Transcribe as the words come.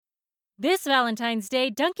This Valentine's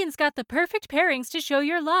Day, Dunkin's got the perfect pairings to show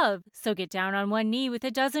your love. So get down on one knee with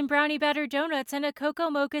a dozen brownie batter donuts and a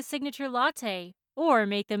cocoa mocha signature latte. Or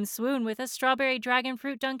make them swoon with a strawberry dragon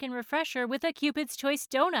fruit Dunkin' refresher with a Cupid's Choice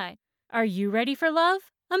donut. Are you ready for love?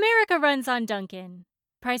 America runs on Dunkin'.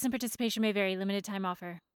 Price and participation may vary. Limited time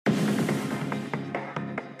offer.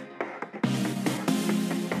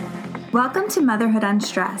 Welcome to Motherhood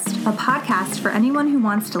Unstressed, a podcast for anyone who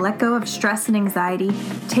wants to let go of stress and anxiety,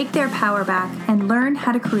 take their power back, and learn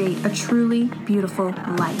how to create a truly beautiful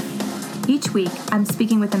life. Each week, I'm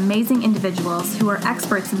speaking with amazing individuals who are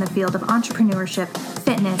experts in the field of entrepreneurship,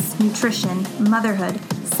 fitness, nutrition, motherhood,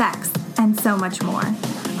 sex, and so much more.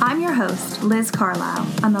 I'm your host, Liz Carlisle.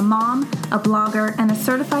 I'm a mom, a blogger, and a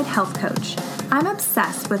certified health coach. I'm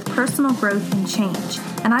obsessed with personal growth and change,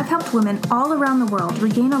 and I've helped women all around the world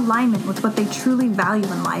regain alignment with what they truly value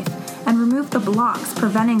in life and remove the blocks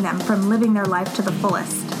preventing them from living their life to the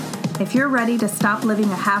fullest. If you're ready to stop living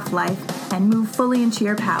a half life and move fully into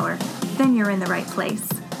your power, then you're in the right place.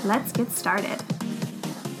 Let's get started.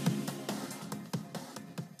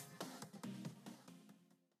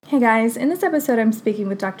 Hey guys, in this episode I'm speaking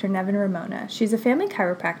with Dr. Nevin Ramona. She's a family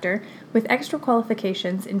chiropractor with extra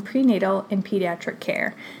qualifications in prenatal and pediatric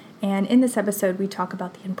care. And in this episode we talk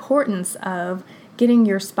about the importance of getting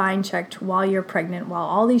your spine checked while you're pregnant, while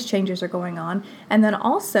all these changes are going on, and then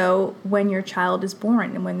also when your child is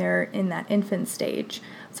born and when they're in that infant stage.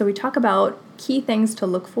 So we talk about key things to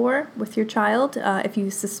look for with your child if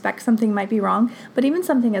you suspect something might be wrong, but even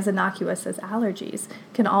something as innocuous as allergies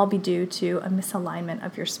can all be due to a misalignment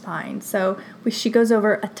of your spine. So she goes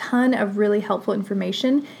over a ton of really helpful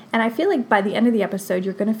information, and I feel like by the end of the episode,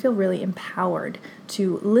 you're going to feel really empowered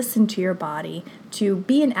to listen to your body, to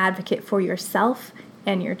be an advocate for yourself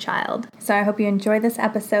and your child. So I hope you enjoy this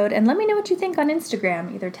episode, and let me know what you think on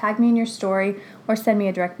Instagram. Either tag me in your story or send me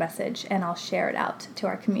a direct message, and I'll share it out to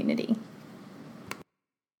our community.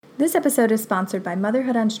 This episode is sponsored by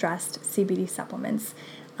Motherhood Unstressed CBD supplements.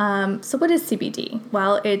 So what is CBD?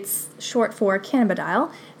 Well, it's short for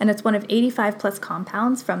cannabidiol, and it's one of 85 plus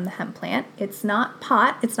compounds from the hemp plant. It's not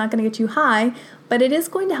pot, it's not going to get you high, but it is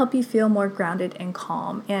going to help you feel more grounded and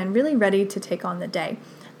calm and really ready to take on the day.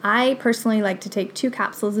 I personally like to take 2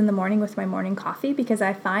 capsules in the morning with my morning coffee because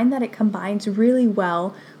I find that it combines really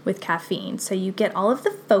well with caffeine. So you get all of the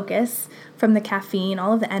focus from the caffeine,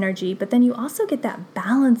 all of the energy, but then you also get that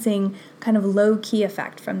balancing kind of low-key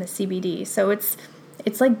effect from the CBD. So it's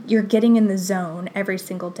like you're getting in the zone every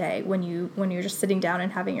single day when you're just sitting down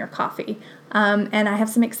and having your coffee. And I have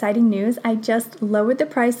some exciting news. I just lowered the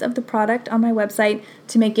price of the product on my website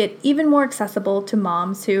to make it even more accessible to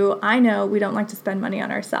moms who I know we don't like to spend money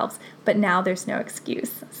on ourselves, but now there's no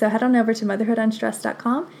excuse. So head on over to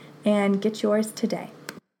motherhoodunstressed.com and get yours today.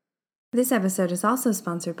 This episode is also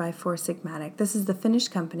sponsored by Four Sigmatic. This is the Finnish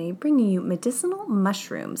company bringing you medicinal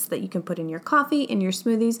mushrooms that you can put in your coffee, in your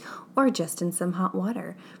smoothies, or just in some hot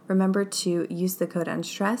water. Remember to use the code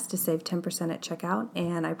UNSTRESSED to save 10% at checkout,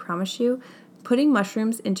 and I promise you, putting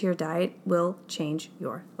mushrooms into your diet will change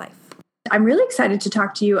your life. I'm really excited to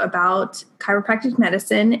talk to you about chiropractic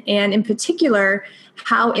medicine, and in particular,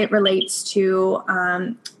 how it relates to,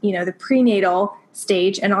 the prenatal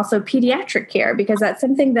stage and also pediatric care, because that's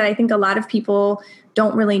something that I think a lot of people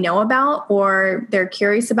don't really know about, or they're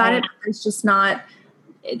curious about it. But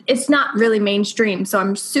it's not really mainstream. So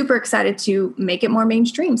I'm super excited to make it more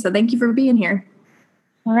mainstream. So thank you for being here.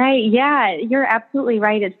 Right. Yeah, you're absolutely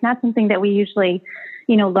right. It's not something that we usually,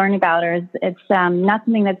 learn about, or it's not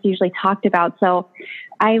something that's usually talked about. So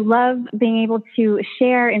I love being able to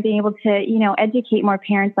share and being able to, educate more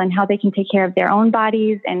parents on how they can take care of their own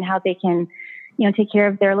bodies and how they can take care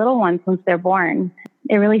of their little ones once they're born.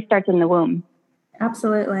 It really starts in the womb.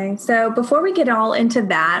 Absolutely. So before we get all into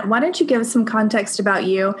that, why don't you give us some context about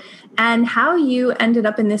you and how you ended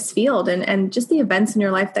up in this field and just the events in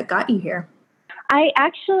your life that got you here? I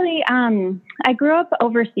actually, I grew up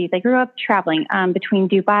overseas. I grew up traveling between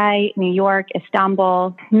Dubai, New York,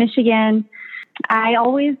 Istanbul, Michigan. I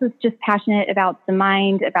always was just passionate about the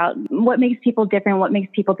mind, about what makes people different, what makes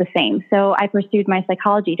people the same. So I pursued my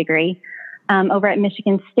psychology degree over at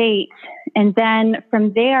Michigan State. And then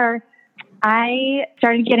from there, I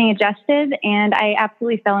started getting adjusted, and I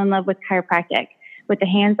absolutely fell in love with chiropractic, with the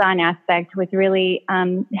hands-on aspect, with really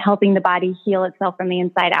helping the body heal itself from the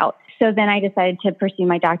inside out. So then I decided to pursue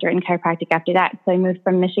my doctorate in chiropractic after that. So I moved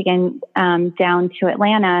from Michigan down to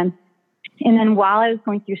Atlanta. And then while I was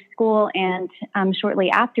going through school and shortly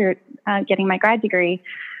after getting my grad degree,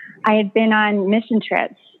 I had been on mission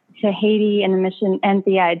trips to Haiti and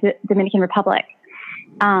the Dominican Republic.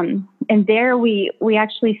 And there we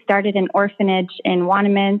actually started an orphanage in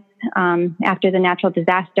Wanamint after the natural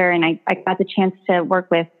disaster. And I got the chance to work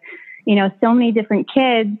with, so many different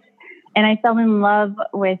kids. And I fell in love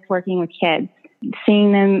with working with kids,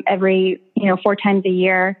 seeing them every, 4 times a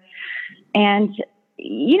year. And,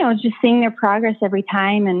 just seeing their progress every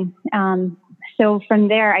time. And so from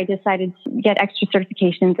there, I decided to get extra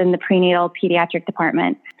certifications in the prenatal pediatric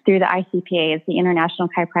department through the ICPA, it's the International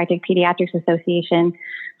Chiropractic Pediatrics Association.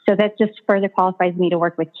 So that just further qualifies me to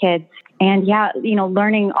work with kids. And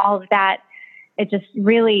learning all of that, it just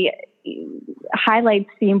really highlights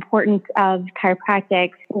the importance of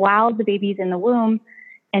chiropractic while the baby's in the womb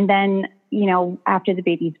and then, after the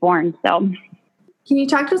baby's born. So can you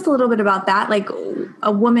talk to us a little bit about that? Like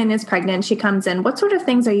a woman is pregnant, she comes in. What sort of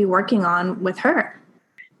things are you working on with her?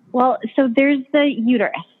 Well, so there's the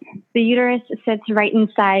uterus. The uterus sits right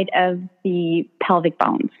inside of the pelvic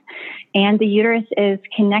bones. And the uterus is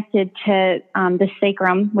connected to the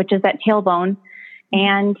sacrum, which is that tailbone,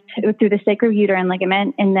 and through the sacrouterine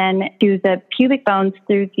ligament, and then to the pubic bones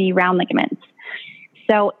through the round ligaments.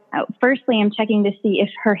 So firstly, I'm checking to see if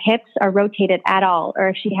her hips are rotated at all, or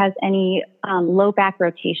if she has any low back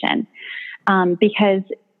rotation. Because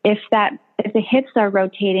if the hips are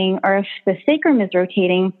rotating, or if the sacrum is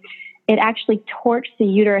rotating, it actually torques the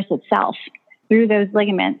uterus itself through those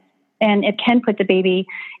ligaments, and it can put the baby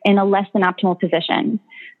in a less than optimal position.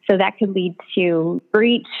 So that could lead to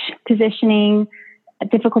breech positioning,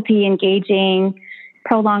 difficulty engaging,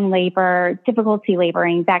 prolonged labor, difficulty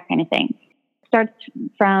laboring, that kind of thing. Starts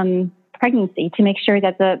from pregnancy to make sure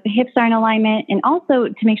that the hips are in alignment, and also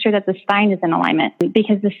to make sure that the spine is in alignment,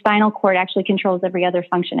 because the spinal cord actually controls every other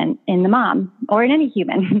function in the mom or in any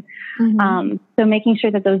human. Mm-hmm. So making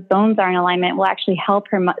sure that those bones are in alignment will actually help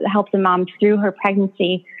the mom through her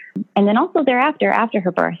pregnancy, and then also thereafter, after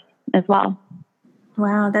her birth as well.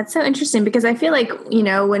 Wow, that's so interesting, because I feel like,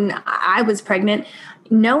 when I was pregnant,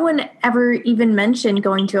 no one ever even mentioned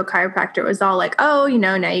going to a chiropractor. It was all like, oh,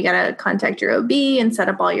 now you got to contact your OB and set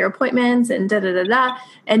up all your appointments and da-da-da-da.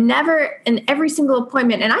 And never in every single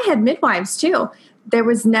appointment, and I had midwives too, there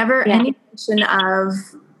was never any mention of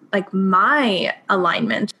like my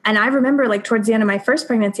alignment. And I remember like towards the end of my first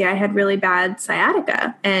pregnancy, I had really bad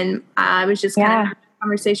sciatica, and I was just kind of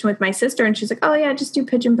conversation with my sister, and she's like, oh yeah, just do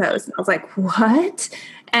pigeon pose. And I was like, what?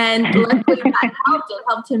 And luckily that helped. It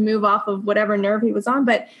helped him move off of whatever nerve he was on.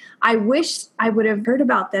 But I wish I would have heard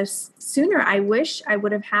about this sooner. I wish I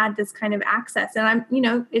would have had this kind of access. And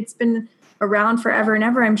it's been around forever and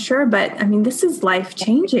ever, I'm sure. But I mean, this is life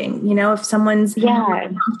changing, if someone's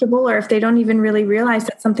uncomfortable, or if they don't even really realize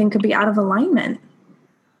that something could be out of alignment.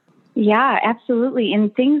 Yeah, absolutely.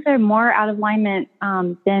 And things are more out of alignment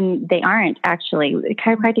than they aren't, actually.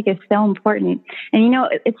 Chiropractic is so important. And,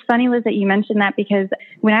 it's funny, Liz, that you mentioned that, because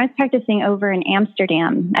when I was practicing over in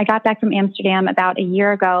Amsterdam, I got back from Amsterdam about a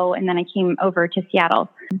year ago, and then I came over to Seattle.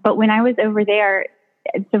 But when I was over there,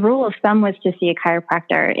 the rule of thumb was to see a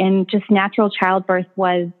chiropractor, and just natural childbirth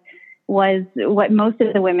was what most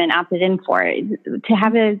of the women opted in for. To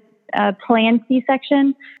have a planned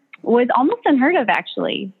C-section was almost unheard of,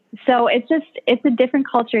 actually. So it's a different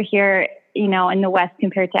culture here, in the West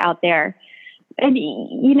compared to out there. And,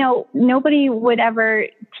 nobody would ever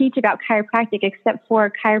teach about chiropractic except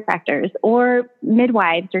for chiropractors or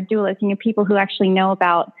midwives or doulas, people who actually know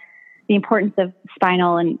about the importance of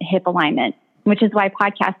spinal and hip alignment, which is why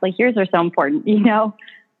podcasts like yours are so important,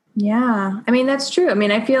 Yeah. I mean, that's true. I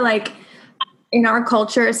mean, I feel like in our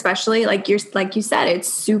culture, especially like you said, it's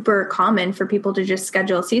super common for people to just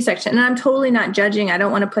schedule a C-section. And I'm totally not judging. I don't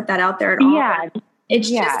want to put that out there at all. Yeah.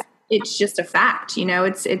 It's just a fact,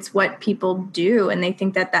 it's what people do. And they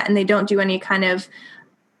think that, and they don't do any kind of,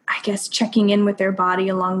 I guess, checking in with their body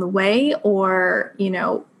along the way, or,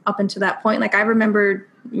 up until that point. Like I remember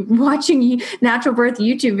watching natural birth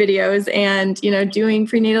YouTube videos and, doing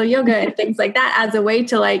prenatal yoga and things like that as a way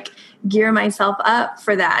to like gear myself up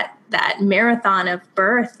for that marathon of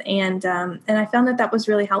birth. And I found that was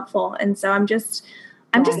really helpful. And so I'm just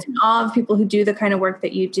in awe of people who do the kind of work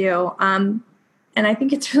that you do. And I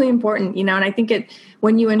think it's really important, and I think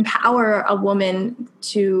when you empower a woman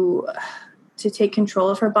to take control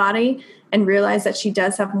of her body and realize that she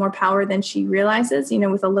does have more power than she realizes,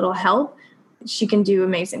 with a little help, she can do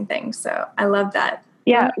amazing things. So I love that.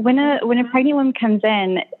 Yeah. When a pregnant woman comes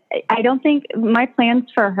in, I don't think my plans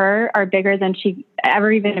for her are bigger than she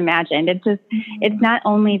ever even imagined. It's not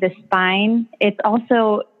only the spine, it's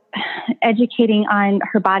also educating on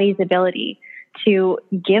her body's ability to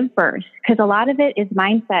give birth, because a lot of it is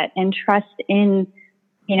mindset and trust in,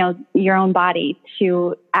 your own body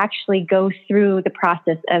to actually go through the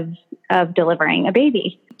process of of delivering a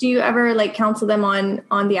baby. Do you ever like counsel them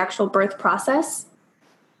on the actual birth process?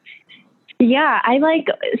 Yeah,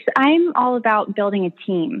 I'm all about building a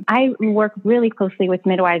team. I work really closely with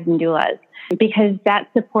midwives and doulas because that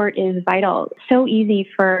support is vital. So easy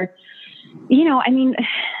for,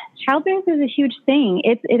 childbirth is a huge thing.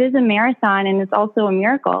 It is a marathon and it's also a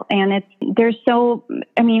miracle. And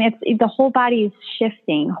the whole body is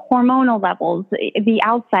shifting, hormonal levels, the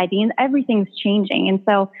outside, everything's changing. And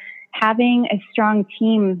so having a strong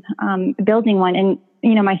team, building one, and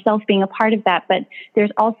myself being a part of that, but there's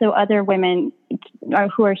also other women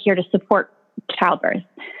who are here to support childbirth.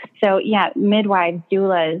 So yeah, midwives,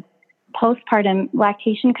 doulas, postpartum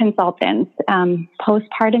lactation consultants,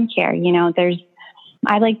 postpartum care.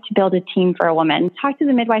 I like to build a team for a woman. Talk to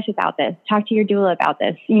the midwife about this. Talk to your doula about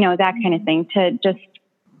this. That kind of thing to just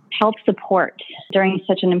help support during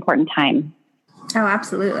such an important time. Oh,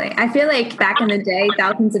 absolutely. I feel like back in the day,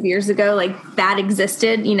 thousands of years ago, like that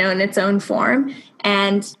existed, in its own form.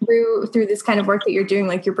 And through this kind of work that you're doing,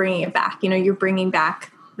 like you're bringing it back, you're bringing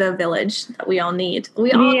back the village that we all need.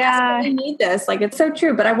 We all desperately need this. Like, it's so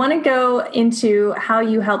true. But I want to go into how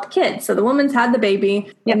you help kids. So the woman's had the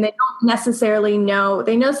baby and they don't necessarily know,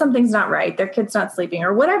 they know something's not right. Their kid's not sleeping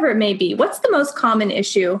or whatever it may be. What's the most common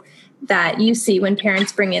issue that you see when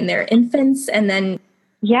parents bring in their infants? And then,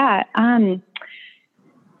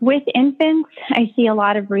 with infants, I see a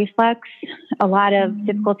lot of reflux, a lot of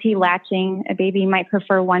difficulty latching. A baby might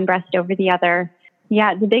prefer one breast over the other.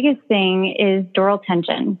 Yeah, the biggest thing is dural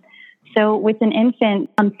tension. So with an infant,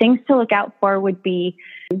 things to look out for would be,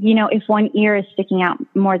 if one ear is sticking out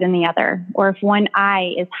more than the other, or if one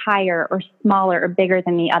eye is higher or smaller or bigger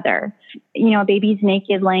than the other. A baby's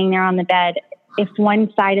naked laying there on the bed, if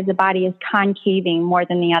one side of the body is concaving more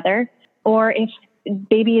than the other, or if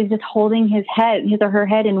baby is just holding his or her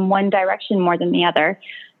head in one direction more than the other.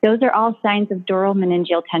 Those are all signs of dural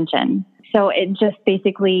meningeal tension. So it just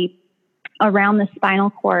basically around the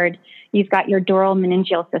spinal cord, you've got your dural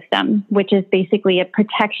meningeal system, which is basically a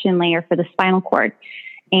protection layer for the spinal cord.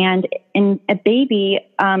 And in a baby,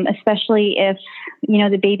 especially if,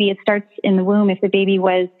 the baby, it starts in the womb, if the baby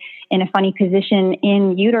was in a funny position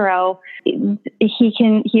in utero, he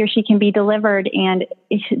or she can be delivered and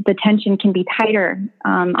the tension can be tighter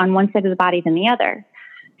on one side of the body than the other.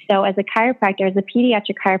 So as a chiropractor, as a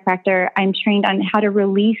pediatric chiropractor, I'm trained on how to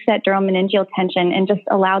release that dural meningeal tension and just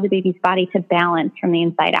allow the baby's body to balance from the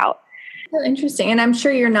inside out. Oh, interesting. And I'm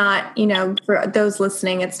sure you're not, for those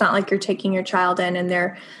listening, it's not like you're taking your child in and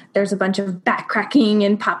there's a bunch of back cracking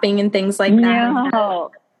and popping and things like that. No.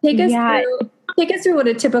 Take us through what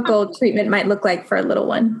a typical treatment might look like for a little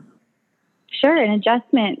one. Sure, an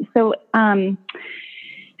adjustment. So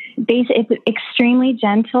it's extremely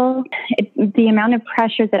gentle. The amount of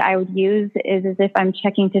pressure that I would use is as if I'm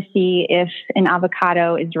checking to see if an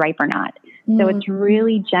avocado is ripe or not. So it's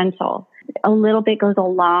really gentle. A little bit goes a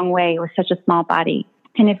long way with such a small body.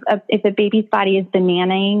 And if a baby's body is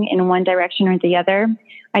bananaing in one direction or the other,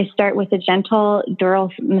 I start with a gentle dural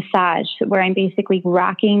massage where I'm basically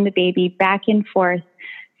rocking the baby back and forth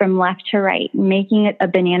from left to right, making it a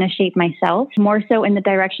banana shape myself, more so in the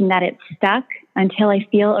direction that it's stuck until I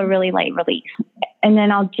feel a really light release. And then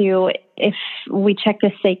if we check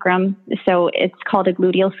the sacrum, so it's called a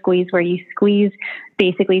gluteal squeeze, where you squeeze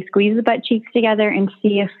the butt cheeks together and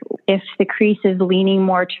see if the crease is leaning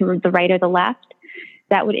more to the right or the left.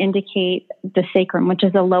 That would indicate the sacrum, which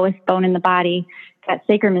is the lowest bone in the body. That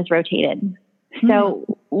sacrum is rotated.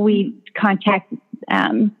 So we contact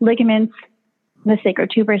ligaments, the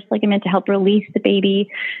sacrotuberous ligament, to help release the baby's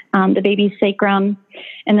sacrum.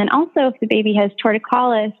 And then also if the baby has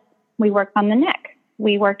torticollis, we work on the neck.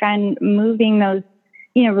 We work on moving those,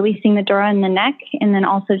 releasing the dura in the neck, and then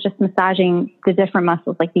also just massaging the different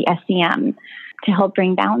muscles like the SCM to help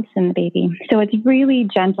bring balance in the baby. So it's really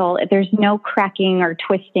gentle. There's no cracking or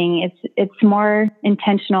twisting. It's more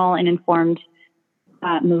intentional and informed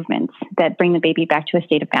movements that bring the baby back to a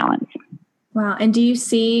state of balance. Wow. And do you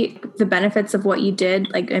see the benefits of what you did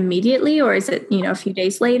like immediately, or is it, a few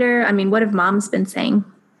days later? I mean, what have moms been saying?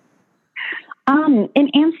 In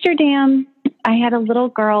Amsterdam, I had a little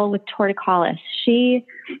girl with torticollis.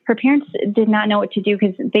 Her parents did not know what to do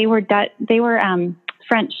because they were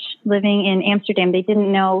French living in Amsterdam. They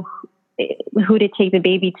didn't know who to take the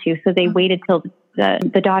baby to, so they waited till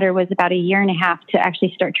the daughter was about 1.5 years to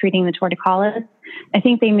actually start treating the torticollis. I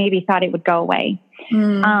think they maybe thought it would go away.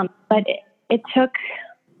 But it took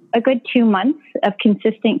a good 2 months of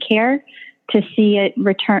consistent care to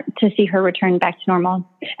see her return back to normal.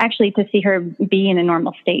 Actually, to see her be in a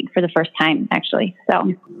normal state for the first time, actually.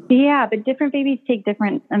 So, yeah, but different babies take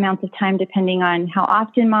different amounts of time depending on how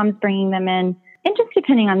often mom's bringing them in and just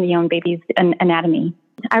depending on the own baby's anatomy.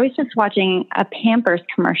 I was just watching a Pampers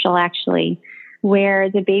commercial, actually, where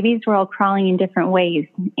the babies were all crawling in different ways.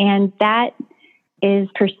 And that is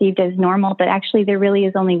perceived as normal, but actually there really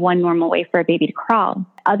is only one normal way for a baby to crawl.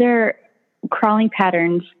 Other crawling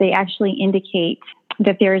patterns, they actually indicate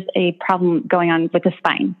that there's a problem going on with the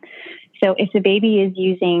spine. So if the baby is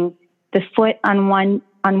using the foot on one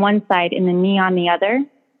side and the knee on the other,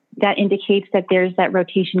 that indicates that there's that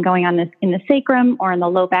rotation going on in the sacrum or in the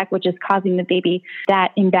low back, which is causing the baby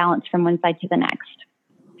that imbalance from one side to the next.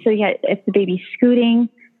 So yeah, if the baby's scooting,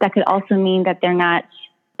 that could also mean that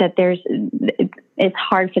it's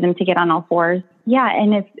hard for them to get on all fours. Yeah,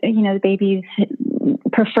 and if the baby's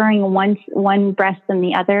preferring one breast than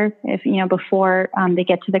the other, if before they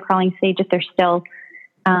get to the crawling stage, if they're still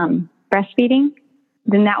breastfeeding,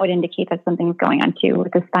 then that would indicate that something's going on too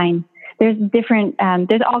with the spine. There's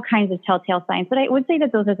all kinds of telltale signs, but I would say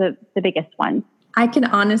that those are the biggest ones. I can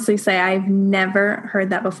honestly say I've never heard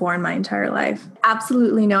that before in my entire life.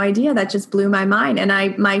 Absolutely no idea. That just blew my mind.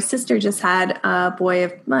 And my sister just had a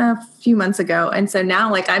boy a few months ago. And so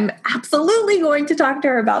now I'm absolutely going to talk to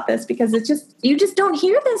her about this because you just don't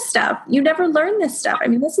hear this stuff. You never learn this stuff. I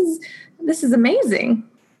mean, this is amazing.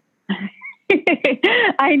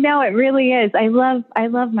 I know, it really is. I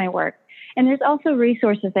love my work. And there's also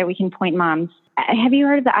resources that we can point moms. Have you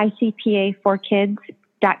heard of the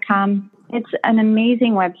ICPA4Kids.com? It's an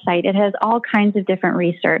amazing website. It has all kinds of different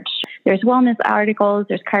research. There's wellness articles,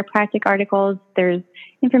 there's chiropractic articles, there's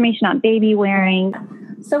information on baby wearing.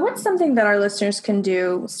 So what's something that our listeners can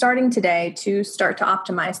do starting today to start to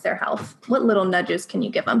optimize their health? What little nudges can you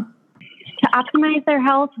give them? To optimize their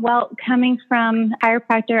health, well, coming from a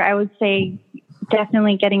chiropractor, I would say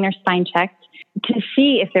definitely getting their spine checked to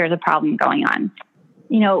see if there's a problem going on.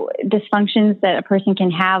 Dysfunctions that a person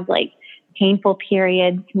can have, like painful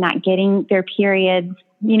periods, not getting their periods,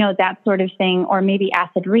 that sort of thing, or maybe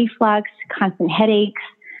acid reflux, constant headaches,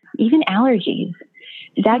 even allergies.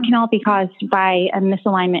 That can all be caused by a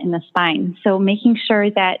misalignment in the spine. So making sure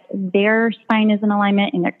that their spine is in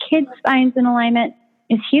alignment and their kid's spine is in alignment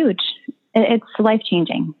is huge. It's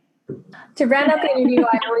life-changing. To round out the interview,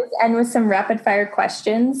 I always end with some rapid-fire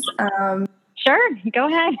questions. Sure, go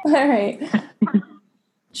ahead. All right.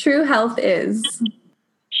 True health is?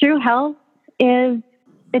 True health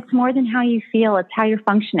it's more than how you feel. It's how you're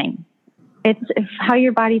functioning. It's how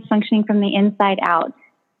your body's functioning from the inside out,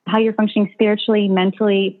 how you're functioning spiritually,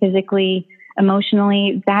 mentally, physically,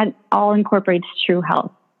 emotionally. That all incorporates true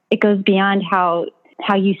health. It goes beyond how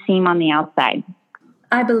you seem on the outside.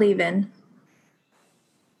 I believe in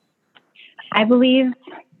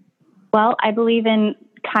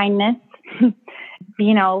kindness,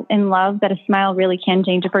 in love, that a smile really can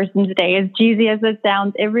change a person's day. As cheesy as it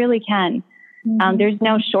sounds, it really can. Mm-hmm.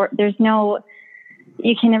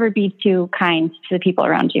 You can never be too kind to the people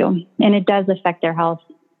around you, and it does affect their health.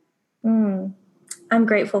 I'm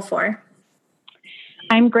grateful for.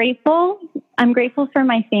 I'm grateful for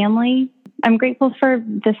my family. I'm grateful for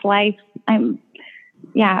this life. I'm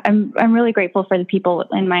really grateful for the people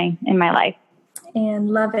in my life.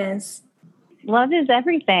 And love is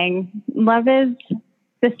everything. Love is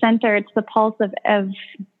the center. It's the pulse of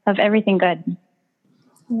everything good.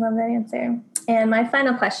 Love that answer. And my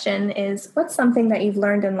final question is, what's something that you've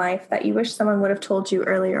learned in life that you wish someone would have told you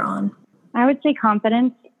earlier on? I would say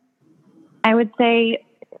confidence. I would say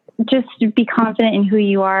just be confident in who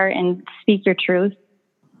you are and speak your truth.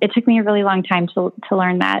 It took me a really long time to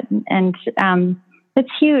learn that. And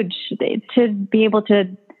it's huge to be able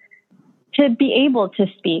to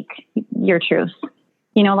speak your truth.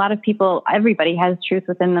 A lot of people, everybody has truth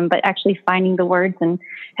within them, but actually finding the words and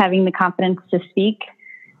having the confidence to speak,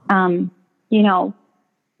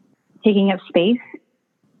 taking up space,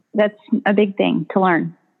 that's a big thing to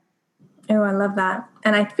learn. Oh, I love that.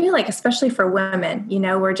 And I feel like, especially for women,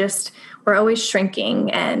 we're always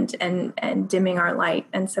shrinking and dimming our light.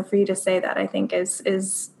 And so for you to say that, I think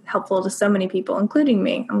is helpful to so many people, including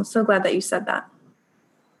me. I'm so glad that you said that.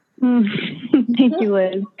 Thank you,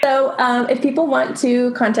 Liz. So if people want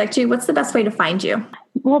to contact you, what's the best way to find you?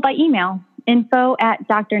 Well, by email,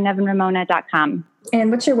 info@drnevinramona.com.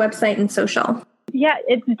 And what's your website and social? Yeah,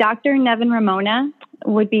 it's Dr. Nevin Ramona,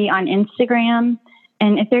 would be on Instagram.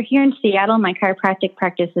 And if they're here in Seattle, my chiropractic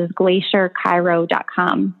practice is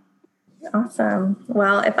glacierchiro.com. Awesome.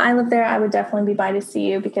 Well, if I lived there, I would definitely be by to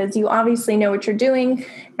see you because you obviously know what you're doing.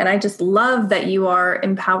 And I just love that you are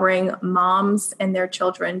empowering moms and their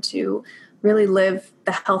children to really live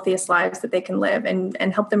the healthiest lives that they can live and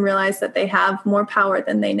help them realize that they have more power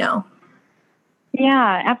than they know.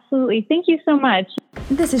 Yeah, absolutely. Thank you so much.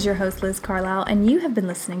 This is your host, Liz Carlisle, and you have been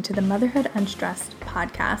listening to the Motherhood Unstressed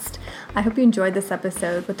podcast. I hope you enjoyed this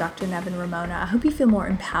episode with Dr. Nevin Ramona. I hope you feel more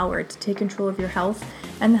empowered to take control of your health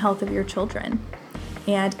and the health of your children.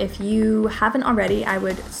 And if you haven't already, I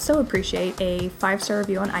would so appreciate a 5-star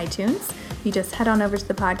review on iTunes. You just head on over to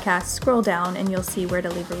the podcast, scroll down, and you'll see where to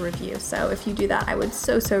leave a review. So if you do that, I would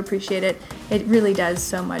so appreciate it. It really does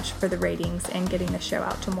so much for the ratings and getting the show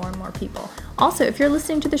out to more and more people. Also, if you're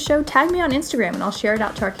listening to the show, tag me on Instagram and I'll share it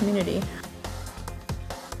out to our community.